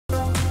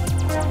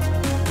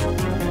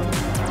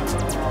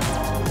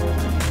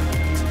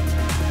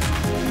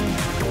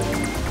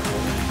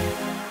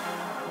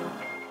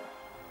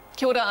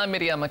Kia ora, I'm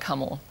Miriam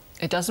Makamo.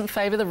 It doesn't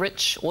favour the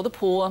rich or the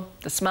poor,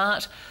 the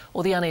smart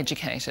or the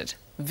uneducated.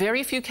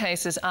 Very few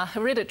cases are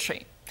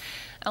hereditary.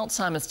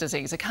 Alzheimer's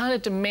disease, a kind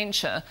of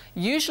dementia,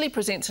 usually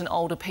presents in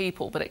older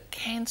people, but it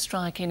can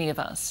strike any of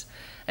us.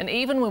 And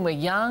even when we're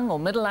young or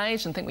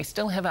middle-aged and think we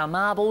still have our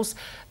marbles,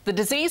 the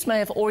disease may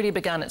have already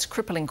begun its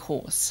crippling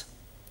course.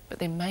 But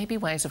there may be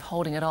ways of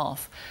holding it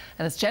off.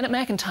 And as Janet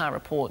McIntyre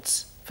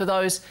reports, for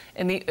those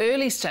in the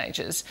early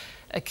stages,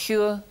 a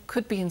cure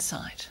could be in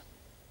sight.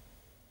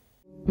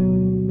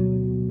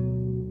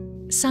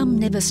 Some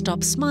never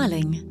stop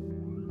smiling.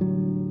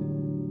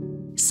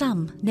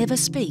 Some never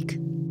speak.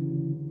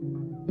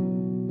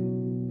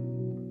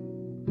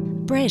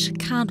 Brett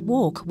can't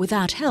walk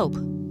without help.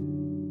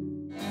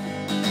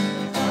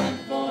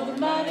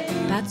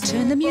 But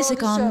turn the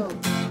music on.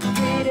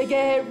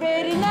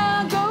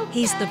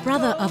 He's the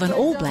brother of an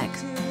All Black,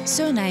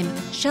 surname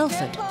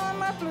Shelford.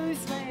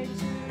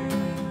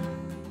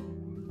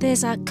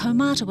 There's a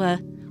Kaumatua,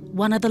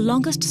 one of the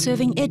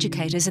longest-serving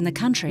educators in the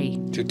country.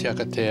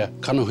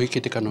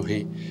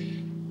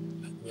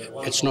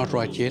 It's not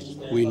right yet.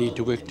 We need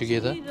to work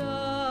together.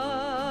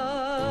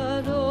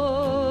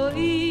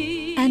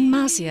 And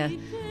Marcia,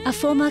 a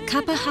former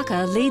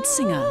Kapahaka lead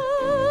singer.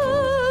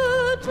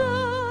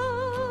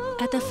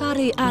 At the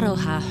Whare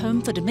Aroha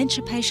home for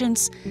dementia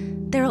patients,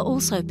 there are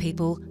also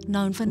people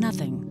known for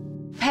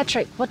nothing.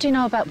 Patrick, what do you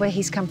know about where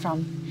he's come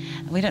from?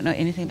 We don't know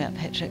anything about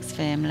Patrick's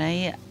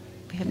family.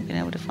 We haven't been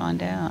able to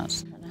find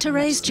out.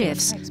 Therese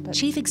Jeffs,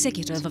 chief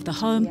executive of the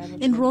home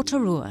in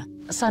Rotorua.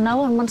 So no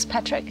one wants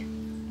Patrick?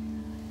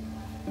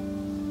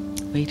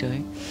 We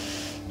do.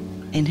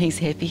 And he's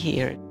happy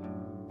here.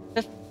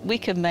 If we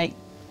can make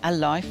a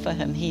life for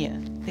him here,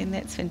 then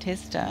that's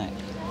fantastic.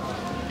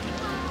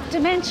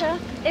 Dementia,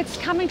 it's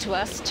coming to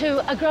us,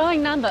 to a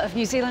growing number of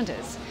New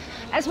Zealanders.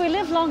 As we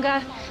live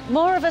longer,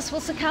 more of us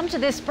will succumb to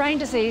this brain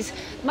disease,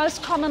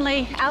 most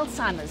commonly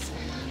Alzheimer's,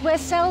 where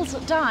cells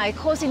die,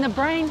 causing the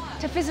brain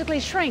to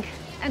physically shrink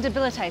and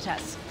debilitate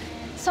us.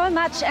 So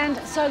much and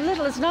so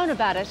little is known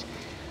about it,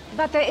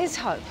 but there is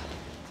hope.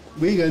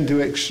 We're going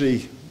to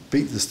actually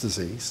beat this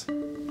disease.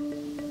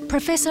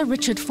 Professor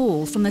Richard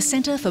Faull from the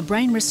Centre for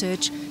Brain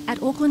Research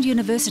at Auckland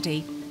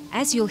University,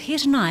 as you'll hear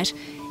tonight,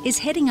 is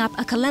heading up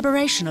a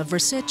collaboration of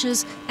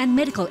researchers and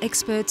medical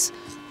experts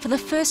for the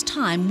first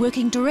time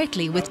working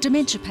directly with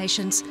dementia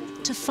patients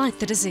to fight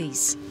the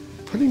disease.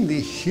 Putting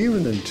the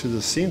human into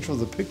the centre of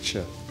the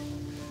picture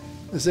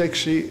is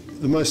actually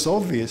the most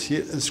obvious,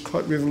 yet it's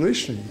quite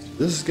revolutionary.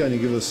 This is going to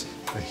give us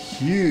a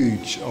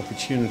huge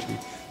opportunity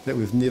that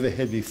we've never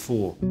had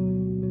before.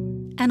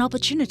 An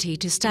opportunity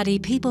to study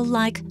people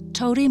like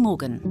Tori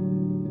Morgan.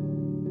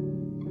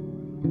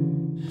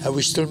 Are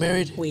we still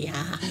married? We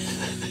are.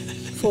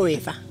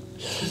 Forever.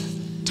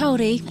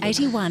 Tori,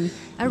 81,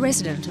 a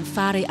resident of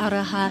Whare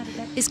Aroha,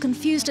 is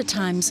confused at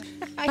times,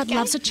 but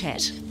loves a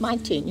chat. My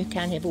turn, you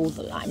can't have all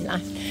the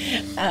limelight.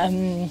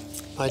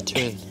 My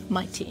turn.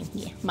 My turn,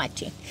 yeah, my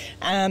turn.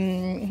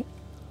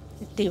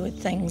 There were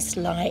things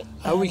like...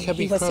 Are we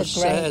coming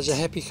across as a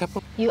happy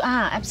couple? You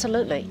are,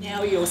 absolutely.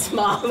 Now you'll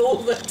smile all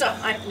the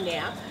time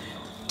now.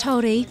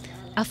 Tori,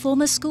 a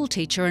former school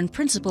teacher and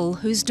principal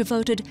who's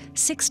devoted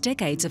 6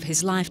 decades of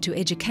his life to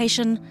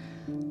education,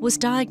 was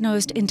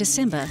diagnosed in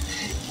December.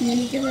 Can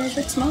you give her a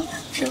bit smile?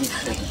 Sure.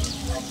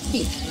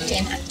 Here,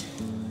 Jenna.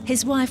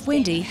 His wife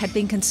Wendy had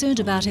been concerned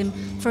about him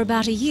for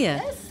about a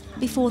year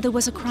before there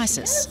was a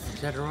crisis.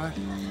 Is that right?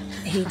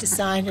 He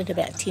decided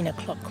about 10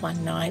 o'clock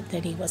one night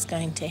that he was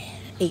going to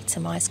eat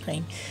some ice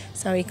cream.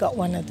 So he got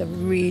one of the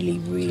really,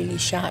 really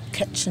sharp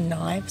kitchen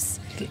knives,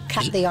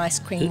 cut the ice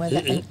cream with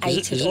it and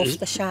ate it off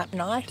the sharp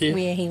knife,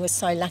 where he was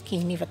so lucky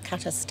he never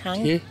cut his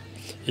tongue. Yeah.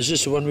 Is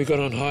this the one we got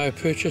on hire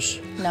purchase?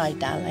 No,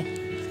 darling.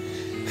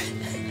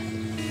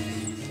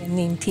 And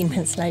then 10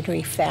 minutes later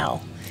he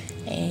fell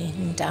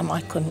and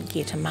I couldn't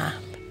get him up.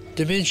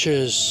 Dementia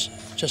is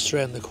just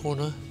around the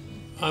corner.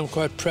 I'm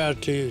quite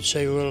proud to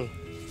say, well,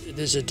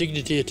 there's a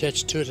dignity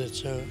attached to it.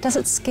 So Does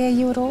it scare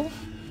you at all?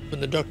 when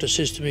the doctor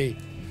says to me,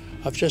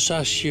 I've just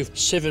asked you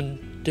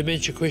 7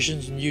 dementia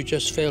questions and you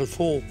just failed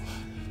 4,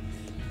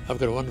 I've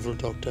got a wonderful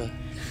doctor.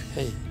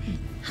 Hey.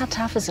 How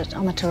tough is it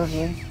on the two of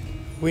you?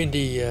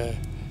 Wendy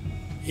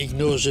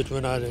ignores it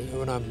when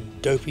I'm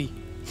dopey,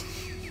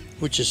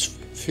 which is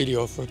fairly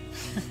often.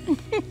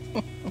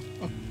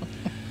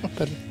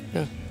 But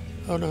no,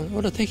 I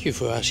want to thank you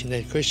for asking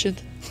that question.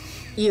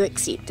 You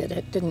accepted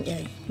it, didn't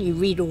you? You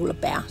read all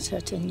about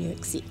it and you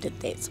accepted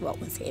that's what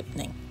was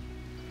happening.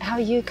 How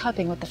are you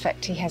coping with the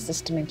fact he has this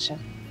dementia?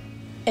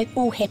 It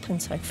all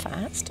happened so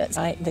fast. It's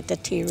like the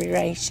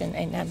deterioration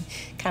and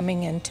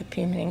coming into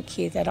permanent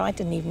care that I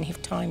didn't even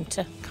have time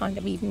to kind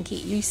of even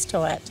get used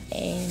to it.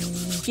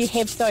 And you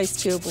have those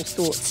terrible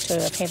thoughts too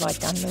of, have I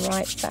done the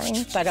right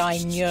thing? But I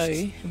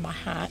knew in my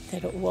heart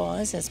that it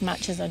was, as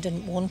much as I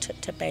didn't want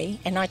it to be.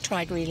 And I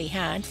tried really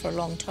hard for a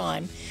long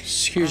time.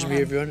 Excuse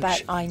me, everyone.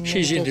 But I knew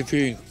she's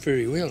interviewing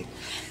very well.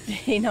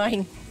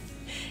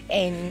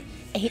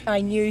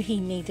 I knew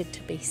he needed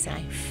to be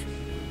safe.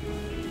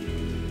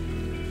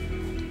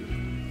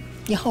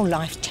 your whole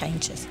life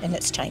changes, and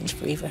it's changed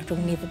forever. It'll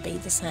never be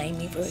the same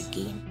ever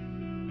again.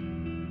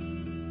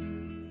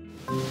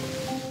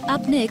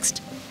 Up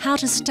next, how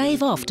to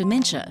stave off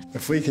dementia.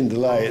 If we can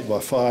delay it by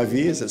 5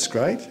 years, that's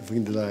great. If we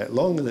can delay it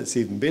longer, that's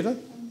even better.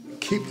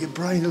 Keep your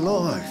brain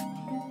alive.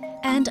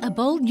 And a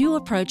bold new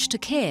approach to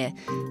care,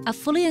 a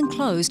fully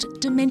enclosed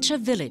dementia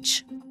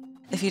village.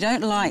 If you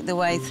don't like the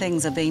way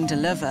things are being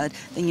delivered,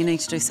 then you need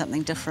to do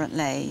something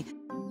differently.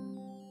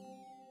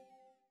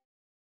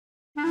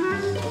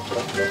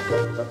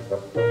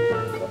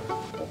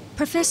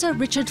 Professor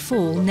Richard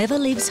Faull never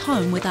leaves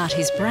home without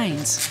his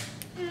brains.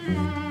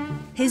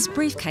 His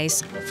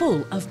briefcase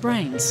full of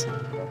brains.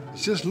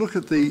 Just look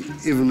at the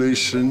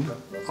evolution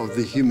of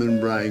the human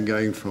brain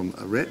going from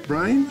a rat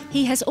brain.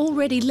 He has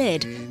already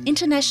led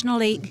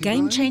internationally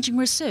game-changing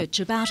research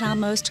about our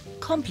most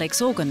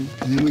complex organ.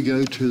 And then we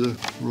go to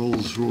the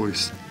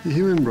Rolls-Royce, the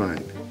human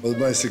brain. Well, the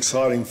most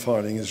exciting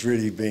finding has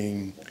really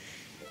been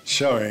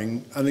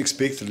showing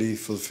unexpectedly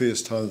for the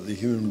first time that the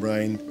human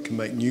brain can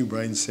make new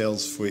brain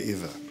cells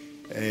forever.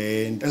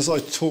 And as I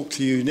talk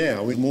to you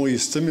now, the more you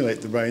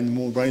stimulate the brain, the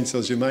more brain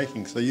cells you're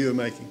making. So you're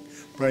making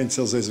brain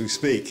cells as we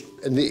speak.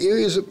 And the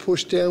areas that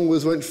push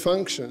downwards won't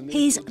function.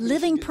 He's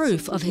living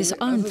proof of his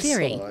own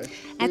theory.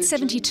 At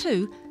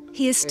 72,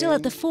 he is still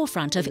at the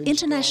forefront of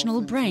international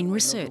brain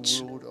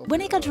research. When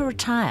are you going to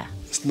retire?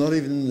 It's not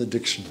even in the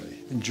dictionary.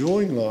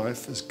 Enjoying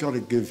life has got to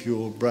give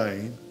your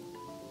brain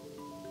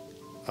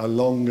a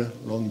longer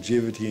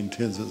longevity in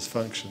terms of its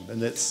function,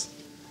 and that's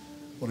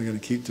what I'm going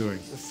to keep doing.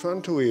 The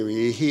frontal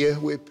area here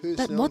where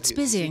But what's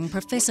busying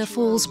Professor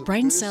Faull's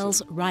brain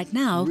cells right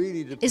now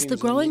is the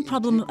growing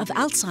problem of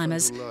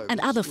Alzheimer's and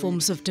other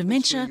forms of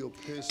dementia,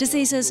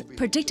 diseases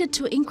predicted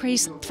to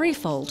increase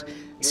threefold,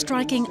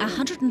 striking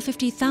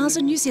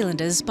 150,000 New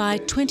Zealanders by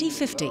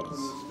 2050.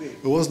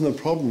 It wasn't a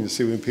problem, you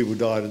see, when people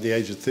died at the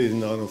age of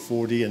 39 or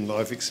 40 and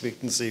life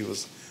expectancy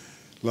was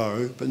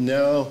low, but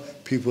now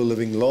people are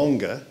living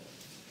longer,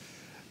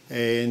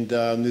 and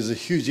there's a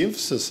huge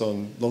emphasis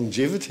on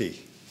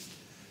longevity.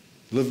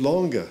 Live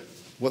longer.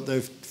 What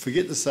they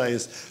forget to say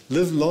is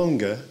live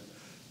longer,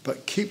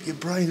 but keep your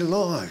brain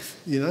alive,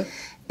 you know?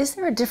 Is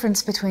there a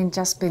difference between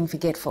just being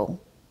forgetful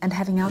and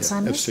having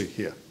Alzheimer's? Yeah,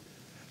 absolutely, yeah.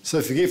 So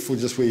forgetful,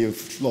 just where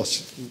you've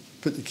lost,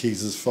 put the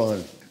keys is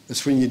fine.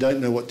 It's when you don't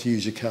know what to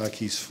use your car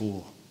keys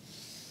for.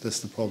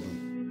 That's the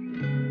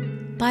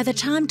problem. By the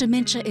time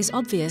dementia is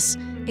obvious,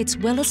 it's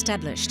well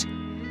established.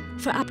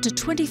 For up to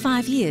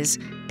 25 years,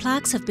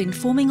 plaques have been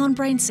forming on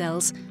brain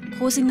cells,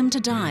 causing them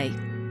to die.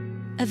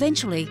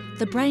 Eventually,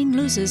 the brain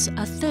loses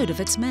a third of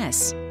its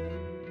mass.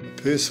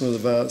 A person with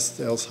advanced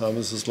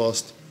Alzheimer's has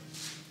lost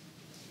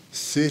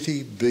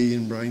 30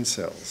 billion brain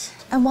cells.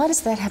 And why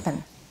does that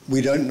happen?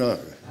 We don't know.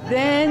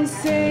 Then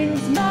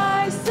sings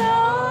my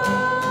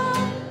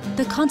song.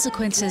 The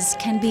consequences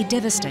can be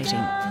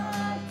devastating.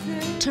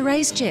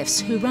 Therese Jeffs,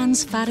 who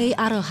runs Whare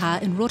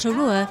Aroha in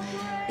Rotorua,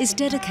 is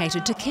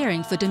dedicated to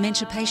caring for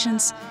dementia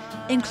patients,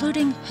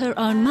 including her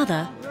own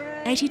mother,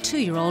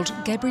 82-year-old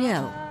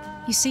Gabrielle.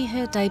 You see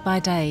her day by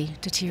day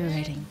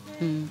deteriorating.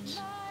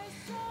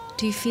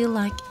 Do you feel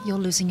like you're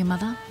losing your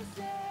mother?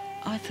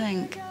 I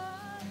think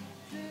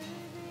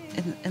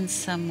in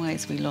some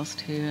ways we lost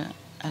her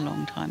a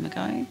long time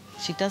ago.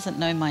 She doesn't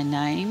know my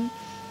name.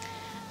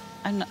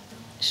 I'm not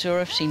sure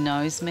if she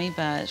knows me,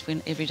 but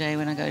every day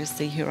when I go to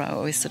see her, I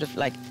always sort of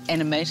like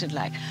animated,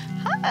 like,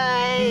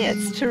 "Hi,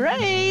 it's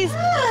Therese."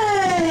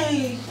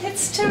 Hey,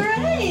 it's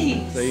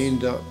Therese. They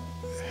end up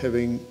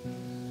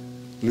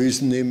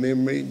losing their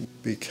memory,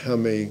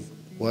 becoming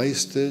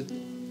wasted,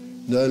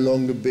 no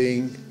longer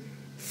being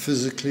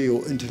physically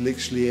or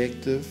intellectually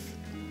active.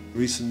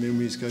 Recent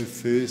memories go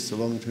first, the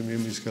long-term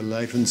memories go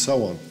later, and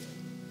so on.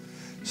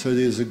 So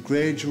there's a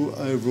gradual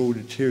overall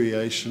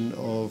deterioration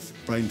of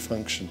brain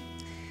function.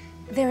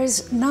 There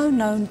is no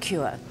known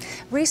cure.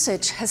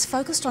 Research has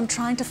focused on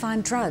trying to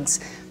find drugs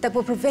that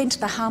will prevent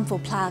the harmful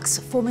plaques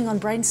forming on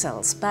brain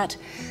cells, but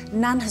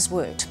none has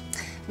worked,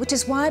 which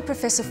is why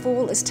Professor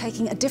Faull is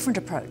taking a different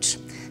approach,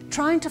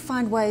 trying to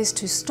find ways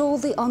to stall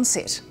the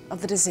onset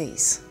of the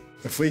disease.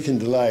 If we can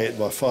delay it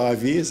by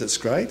 5 years, that's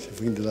great. If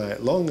we can delay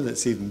it longer,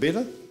 that's even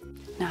better.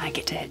 Now I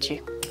get to hit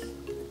you.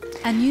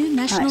 A new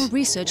national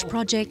research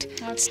project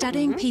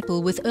studying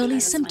people with early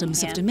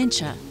symptoms of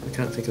dementia. I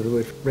can't think of the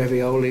word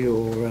ravioli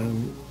or...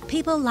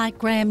 People like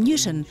Graham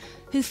Newton,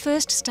 who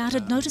first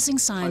started noticing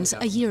signs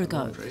a year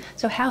ago.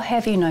 So how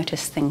have you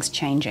noticed things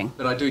changing?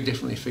 But I do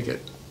definitely forget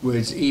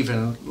words,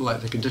 even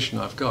like the condition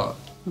I've got.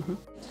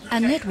 A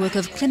network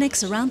of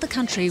clinics around the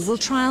country will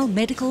trial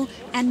medical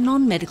and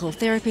non-medical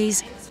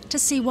therapies to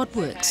see what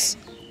works.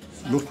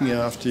 Looking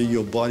after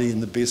your body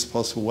in the best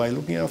possible way,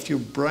 looking after your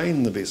brain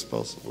in the best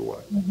possible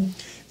way.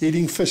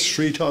 Eating fish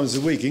 3 times a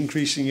week,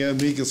 increasing your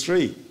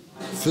omega-3.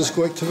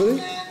 Physical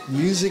activity,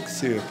 music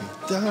therapy,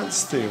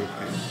 dance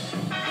therapy.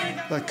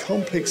 They're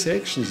complex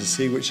actions, you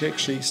see, which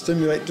actually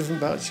stimulate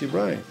different parts of your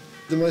brain.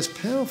 The most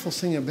powerful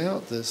thing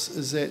about this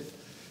is that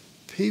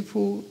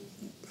people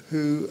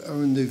who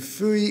are in the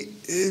very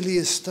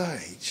earliest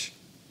stage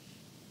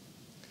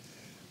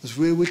is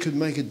where we could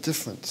make a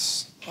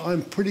difference.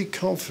 I'm pretty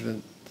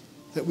confident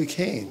that we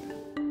can.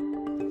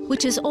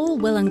 Which is all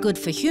well and good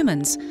for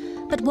humans,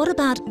 but what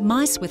about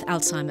mice with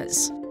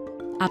Alzheimer's?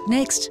 Up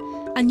next,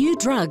 a new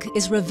drug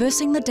is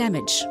reversing the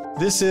damage.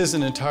 This is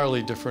an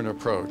entirely different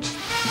approach.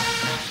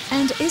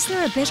 And is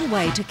there a better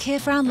way to care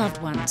for our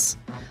loved ones?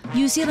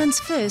 New Zealand's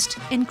first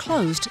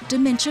enclosed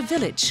dementia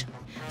village.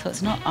 So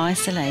it's not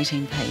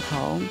isolating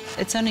people,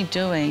 it's only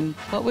doing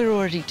what we're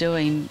already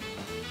doing,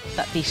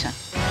 but better.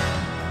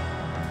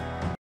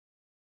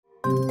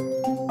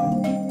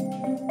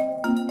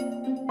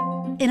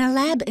 In a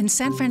lab in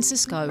San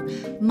Francisco,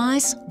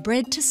 mice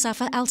bred to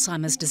suffer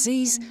Alzheimer's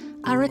disease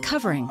are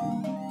recovering.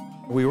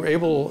 We were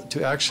able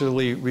to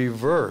actually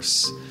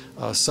reverse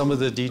some of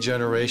the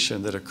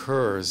degeneration that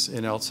occurs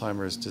in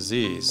Alzheimer's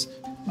disease.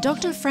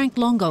 Dr. Frank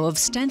Longo of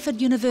Stanford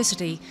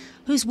University,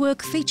 whose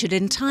work featured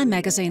in Time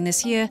magazine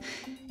this year,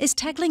 is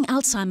tackling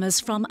Alzheimer's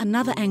from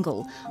another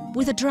angle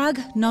with a drug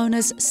known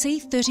as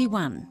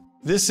C31.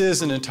 This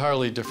is an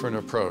entirely different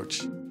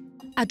approach.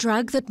 A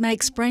drug that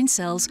makes brain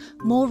cells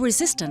more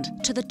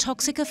resistant to the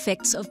toxic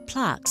effects of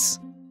plaques.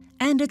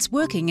 And it's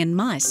working in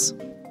mice.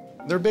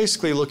 They're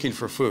basically looking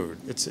for food.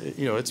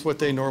 It's what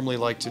they normally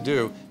like to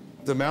do.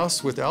 The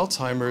mouse with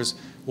Alzheimer's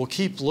will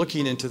keep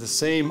looking into the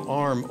same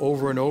arm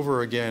over and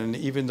over again,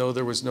 even though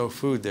there was no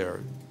food there.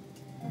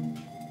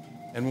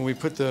 And when we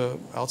put the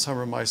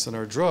Alzheimer mice on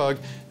our drug,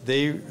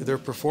 their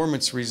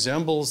performance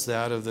resembles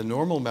that of the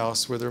normal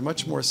mouse, where they're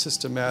much more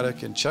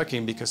systematic in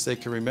checking because they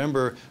can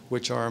remember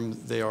which arm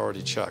they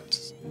already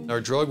checked.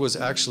 Our drug was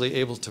actually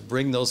able to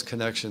bring those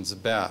connections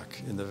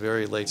back in the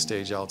very late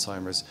stage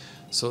Alzheimer's.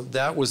 So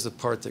that was the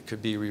part that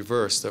could be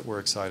reversed that we're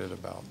excited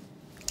about.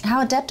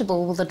 How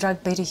adaptable will the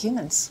drug be to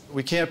humans?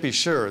 We can't be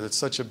sure. That's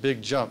such a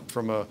big jump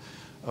from a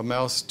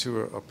mouse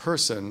to a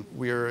person.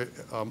 We're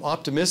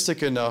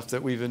optimistic enough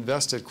that we've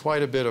invested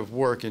quite a bit of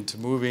work into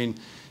moving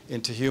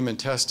into human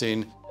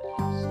testing.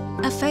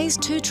 A phase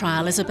 2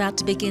 trial is about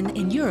to begin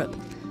in Europe.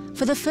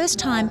 For the first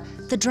time,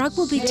 the drug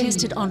will be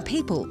tested on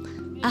people,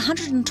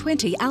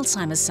 120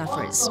 Alzheimer's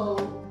sufferers.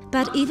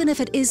 But even if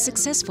it is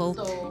successful,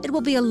 it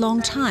will be a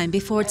long time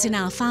before it's in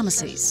our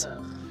pharmacies.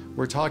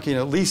 We're talking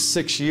at least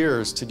 6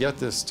 years to get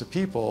this to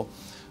people.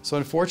 So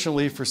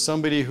unfortunately, for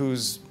somebody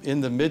who's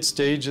in the mid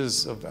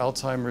stages of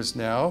Alzheimer's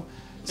now,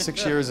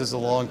 6 years is a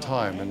long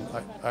time,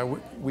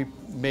 and we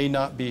may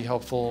not be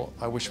helpful.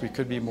 I wish we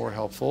could be more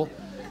helpful.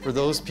 For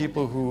those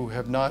people who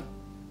have not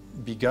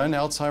begun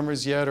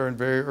Alzheimer's yet or in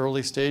very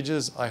early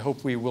stages, I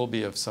hope we will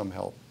be of some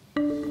help.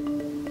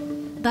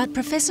 But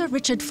Professor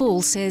Richard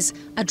Faull says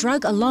a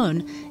drug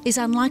alone is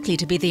unlikely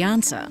to be the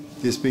answer.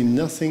 There's been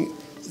nothing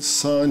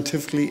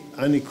scientifically,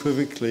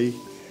 unequivocally,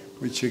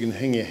 which you can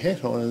hang your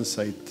hat on and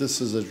say,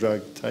 this is a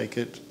drug, take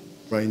it.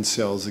 Brain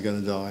cells are going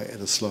to die at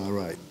a slower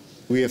rate.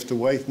 We have to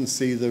wait and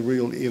see the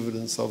real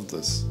evidence of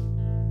this.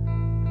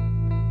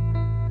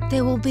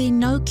 There will be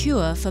no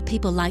cure for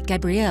people like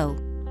Gabrielle,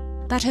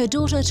 but her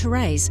daughter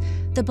Therese,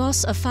 the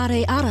boss of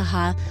Whare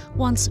Aroha,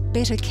 wants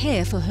better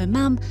care for her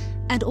mum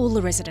and all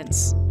the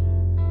residents.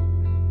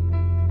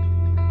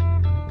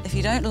 If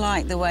you don't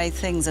like the way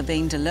things are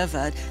being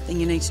delivered, then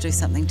you need to do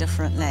something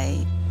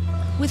differently.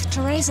 With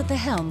Therese at the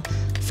helm,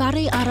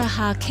 Whare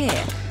Aroha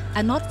Care,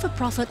 a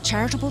not-for-profit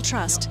charitable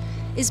trust,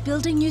 is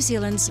building New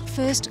Zealand's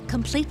first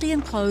completely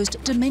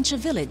enclosed dementia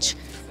village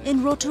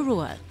in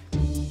Rotorua.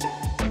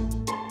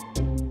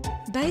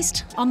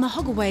 Based on the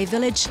Hogaway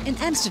village in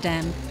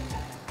Amsterdam,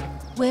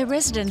 where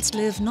residents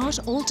live not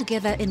all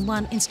together in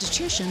one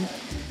institution,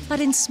 but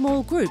in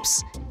small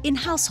groups, in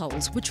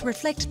households which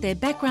reflect their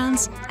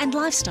backgrounds and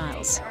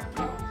lifestyles.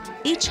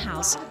 Each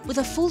house with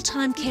a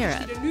full-time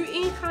carer.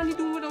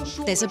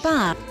 There's a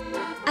bar,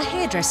 a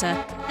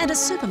hairdresser and a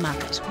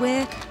supermarket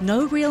where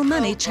no real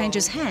money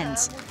changes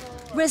hands.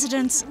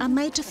 Residents are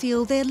made to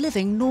feel they're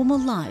living normal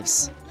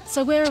lives.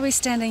 So where are we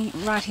standing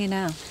right here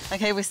now?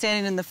 Okay, we're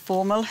standing in the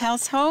formal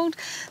household.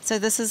 So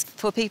this is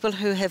for people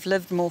who have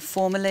lived more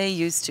formally,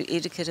 used to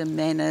etiquette and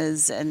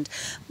manners, and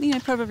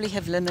probably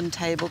have linen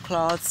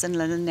tablecloths and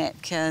linen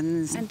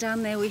napkins. And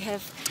down there we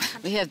have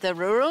the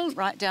rural,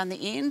 right down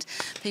the end.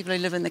 People who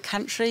live in the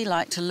country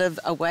like to live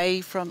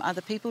away from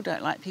other people,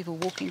 don't like people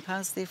walking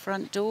past their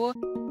front door.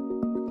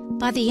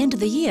 By the end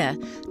of the year,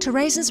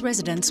 Therese's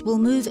residents will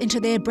move into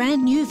their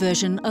brand new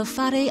version of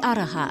Whare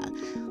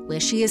Aroha, where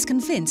she is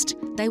convinced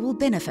they will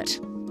benefit.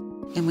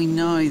 And we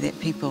know that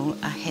people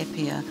are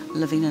happier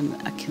living in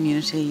a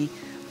community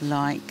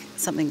like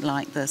something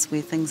like this,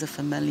 where things are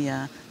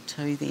familiar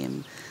to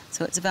them.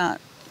 So it's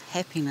about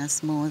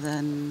happiness more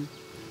than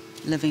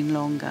living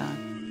longer.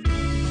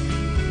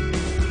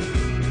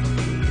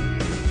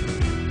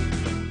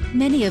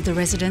 Many of the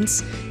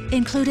residents,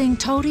 including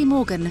Tori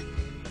Morgan,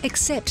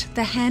 accept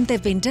the hand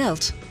they've been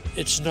dealt.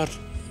 It's not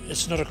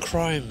a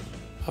crime.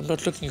 I'm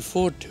not looking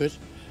forward to it,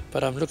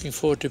 but I'm looking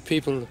forward to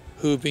people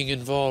who are being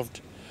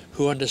involved,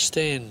 who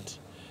understand,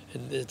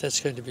 and that's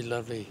going to be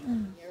lovely.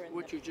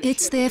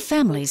 It's their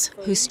families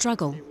who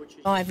struggle.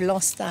 I've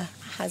lost the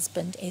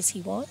husband as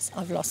he was.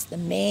 I've lost the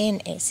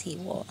man as he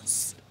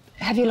was.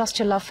 Have you lost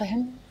your love for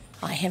him?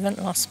 I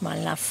haven't lost my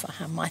love for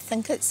him. I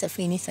think it's, if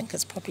anything,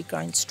 it's probably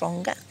grown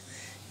stronger.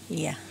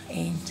 Yeah,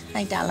 and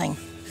hey, darling,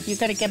 you've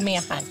got to give me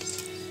a hug.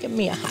 Give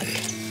me a hug.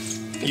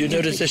 You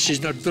notice that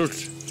she's not built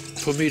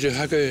for me to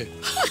hug her.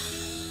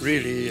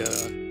 Really,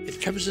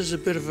 it comes as a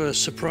bit of a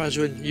surprise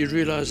when you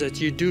realise that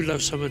you do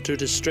love someone to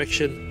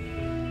distraction,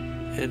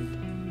 and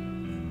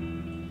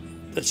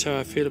that's how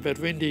I feel about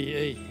Wendy,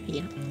 eh?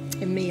 Yeah,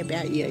 and me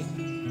about you.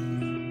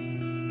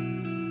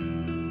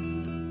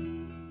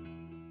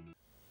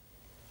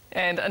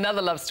 And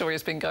another love story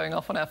has been going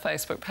off on our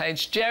Facebook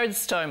page. Jared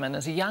Stoneman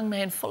is a young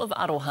man full of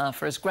aroha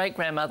for his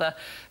great-grandmother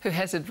who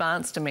has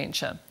advanced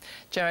dementia.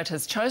 Jared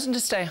has chosen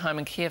to stay home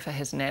and care for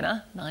his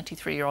nana,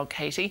 93-year-old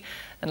Katie,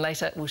 and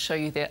later we'll show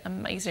you their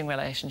amazing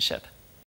relationship.